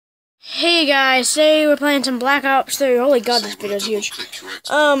Hey guys, today we're playing some Black Ops 3. Holy god, this video is huge.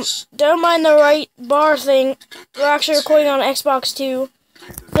 Don't mind the right bar thing. We're actually recording on Xbox 2.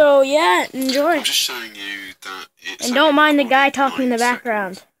 So yeah, enjoy. I'm just showing you that it's And don't mind the guy talking in the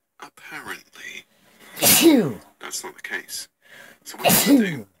background. Apparently, Phew. that's not the case. So what you want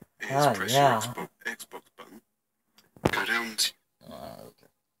to do is press your Xbox button, go down to...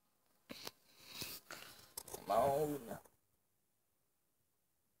 Okay. Come on.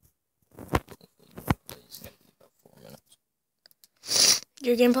 It's gonna be about 4 minutes.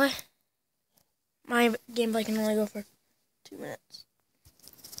 Your gameplay? My gameplay can only go for 2 minutes.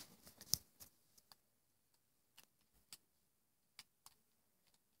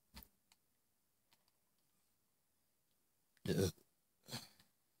 Yeah.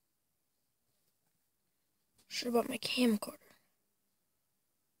 Should have bought my camcorder.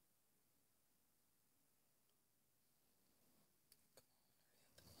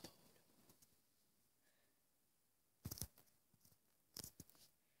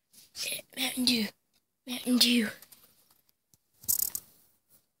 Mountain Dew. Mountain Dew.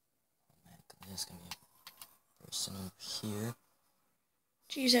 There's gonna be a person over here.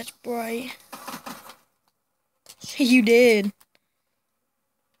 Jeez, that's bright. You did.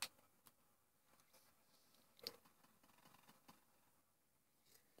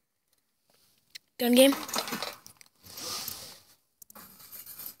 Gun game?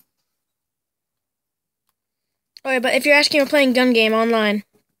 Alright, but if you're asking, we're playing gun game online.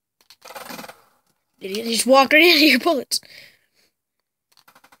 Idiot, you just walked right into your bullets.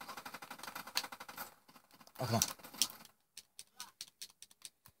 Oh, come on.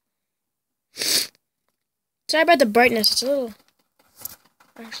 Sorry about the brightness. It's a little...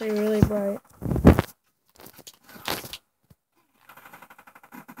 actually really bright.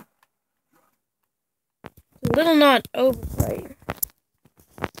 It's a little not over bright.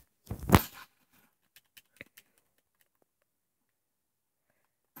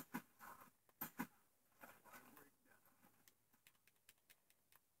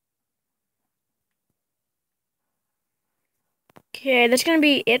 Okay, that's gonna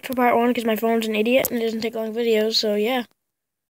be it for part 1 because my phone's an idiot and it doesn't take long videos, so yeah.